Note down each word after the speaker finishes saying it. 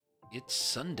It's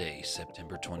Sunday,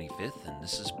 September 25th, and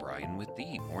this is Brian with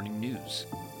the Morning News.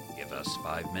 Give us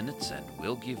 5 minutes and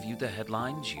we'll give you the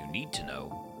headlines you need to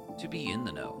know to be in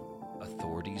the know.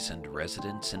 Authorities and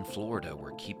residents in Florida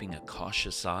were keeping a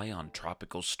cautious eye on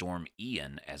Tropical Storm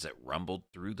Ian as it rumbled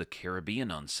through the Caribbean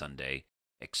on Sunday,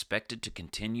 expected to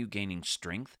continue gaining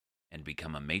strength and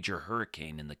become a major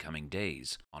hurricane in the coming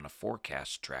days on a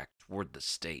forecast track toward the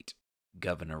state.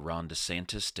 Governor Ron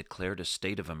DeSantis declared a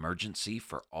state of emergency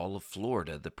for all of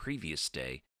Florida the previous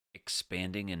day,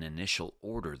 expanding an initial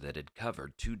order that had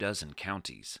covered 24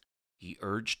 counties. He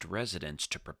urged residents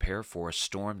to prepare for a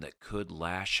storm that could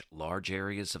lash large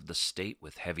areas of the state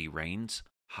with heavy rains,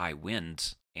 high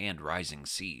winds, and rising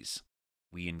seas.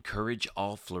 "We encourage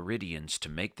all Floridians to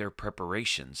make their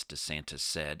preparations," DeSantis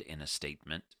said in a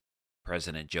statement.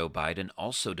 President Joe Biden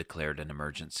also declared an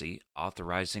emergency,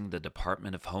 authorizing the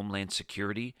Department of Homeland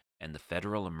Security and the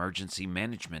Federal Emergency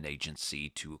Management Agency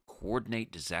to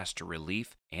coordinate disaster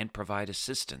relief and provide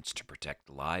assistance to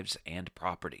protect lives and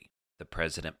property. The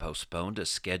president postponed a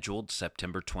scheduled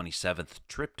September 27th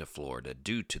trip to Florida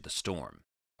due to the storm.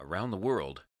 Around the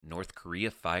world, North Korea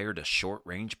fired a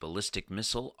short-range ballistic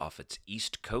missile off its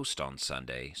east coast on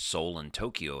Sunday, Seoul and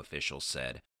Tokyo officials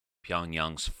said,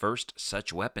 Pyongyang's first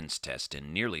such weapons test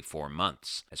in nearly 4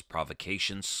 months, as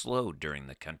provocations slowed during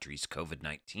the country's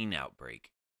COVID-19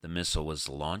 outbreak. The missile was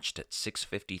launched at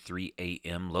 6:53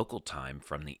 a.m. local time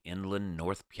from the inland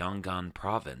North Pyongan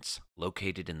province,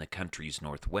 located in the country's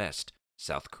northwest,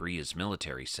 South Korea's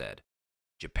military said.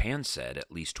 Japan said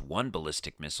at least one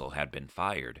ballistic missile had been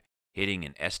fired, hitting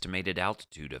an estimated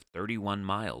altitude of 31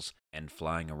 miles and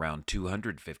flying around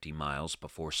 250 miles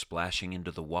before splashing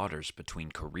into the waters between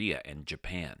Korea and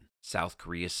Japan. South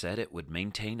Korea said it would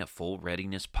maintain a full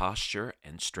readiness posture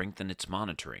and strengthen its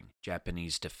monitoring.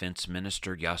 Japanese Defense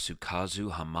Minister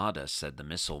Yasukazu Hamada said the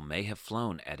missile may have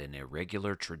flown at an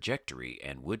irregular trajectory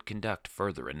and would conduct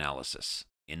further analysis.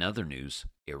 In other news,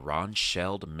 Iran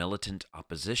shelled militant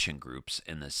opposition groups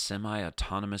in the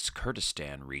semi-autonomous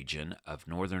Kurdistan region of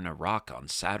northern Iraq on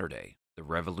Saturday. The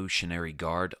Revolutionary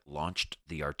Guard launched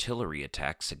the artillery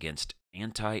attacks against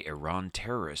anti-Iran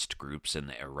terrorist groups in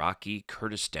the Iraqi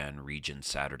Kurdistan region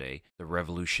Saturday, the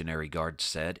Revolutionary Guard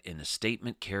said in a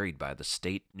statement carried by the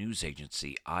state news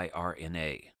agency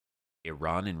IRNA.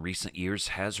 Iran in recent years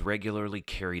has regularly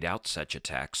carried out such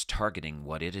attacks targeting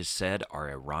what it has said are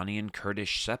Iranian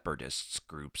Kurdish separatists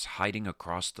groups hiding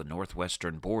across the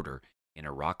northwestern border in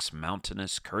Iraq's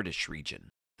mountainous Kurdish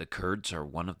region. The Kurds are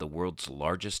one of the world's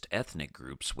largest ethnic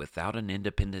groups without an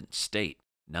independent state,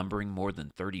 numbering more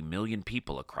than 30 million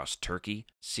people across Turkey,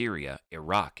 Syria,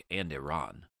 Iraq, and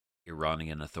Iran.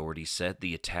 Iranian authorities said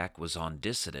the attack was on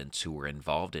dissidents who were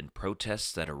involved in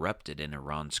protests that erupted in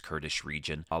Iran's Kurdish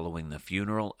region following the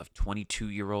funeral of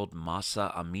 22-year-old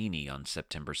Mahsa Amini on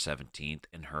September 17th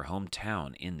in her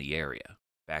hometown in the area.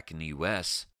 Back in the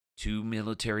U.S., 2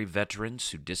 military veterans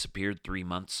who disappeared 3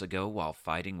 months ago while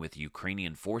fighting with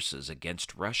Ukrainian forces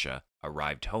against Russia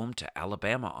arrived home to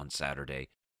Alabama on Saturday,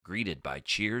 greeted by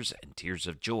cheers and tears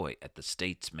of joy at the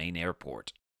state's main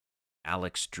airport.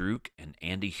 Alex Druk and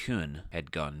Andy Hun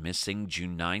had gone missing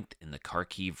June 9th in the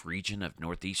Kharkiv region of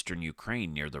northeastern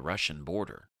Ukraine near the Russian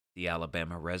border. The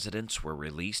Alabama residents were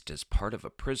released as part of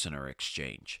a prisoner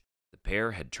exchange. The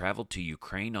pair had traveled to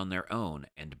Ukraine on their own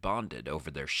and bonded over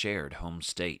their shared home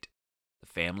state. The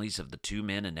families of the 2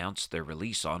 men announced their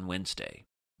release on Wednesday.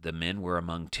 The men were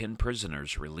among 10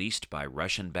 prisoners released by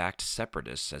Russian-backed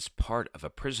separatists as part of a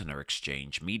prisoner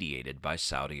exchange mediated by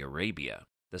Saudi Arabia.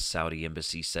 The Saudi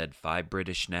embassy said 5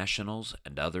 British nationals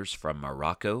and others from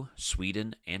Morocco,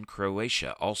 Sweden, and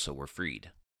Croatia also were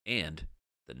freed. And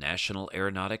the National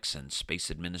Aeronautics and Space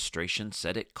Administration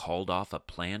said it called off a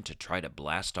plan to try to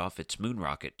blast off its moon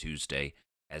rocket Tuesday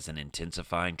as an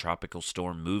intensifying tropical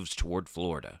storm moves toward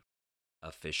Florida.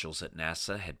 Officials at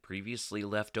NASA had previously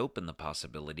left open the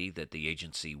possibility that the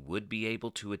agency would be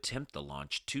able to attempt the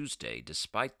launch Tuesday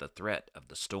despite the threat of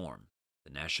the storm.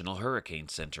 The National Hurricane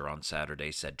Center on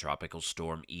Saturday said Tropical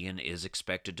Storm Ian is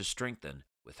expected to strengthen,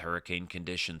 with hurricane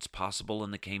conditions possible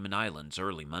in the Cayman Islands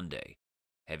early Monday.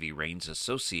 Heavy rains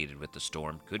associated with the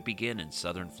storm could begin in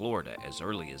southern Florida as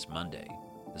early as Monday.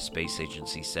 The space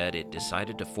agency said it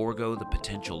decided to forego the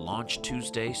potential launch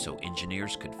Tuesday so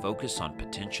engineers could focus on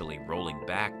potentially rolling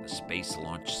back the Space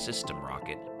Launch System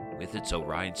rocket with its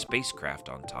Orion spacecraft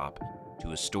on top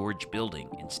to a storage building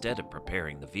instead of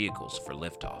preparing the vehicles for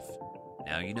liftoff.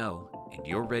 Now you know, and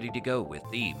you're ready to go with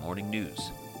the Morning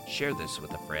News. Share this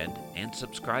with a friend and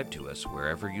subscribe to us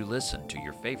wherever you listen to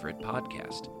your favorite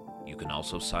podcast. You can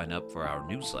also sign up for our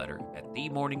newsletter at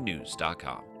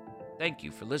themorningnews.com. Thank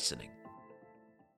you for listening.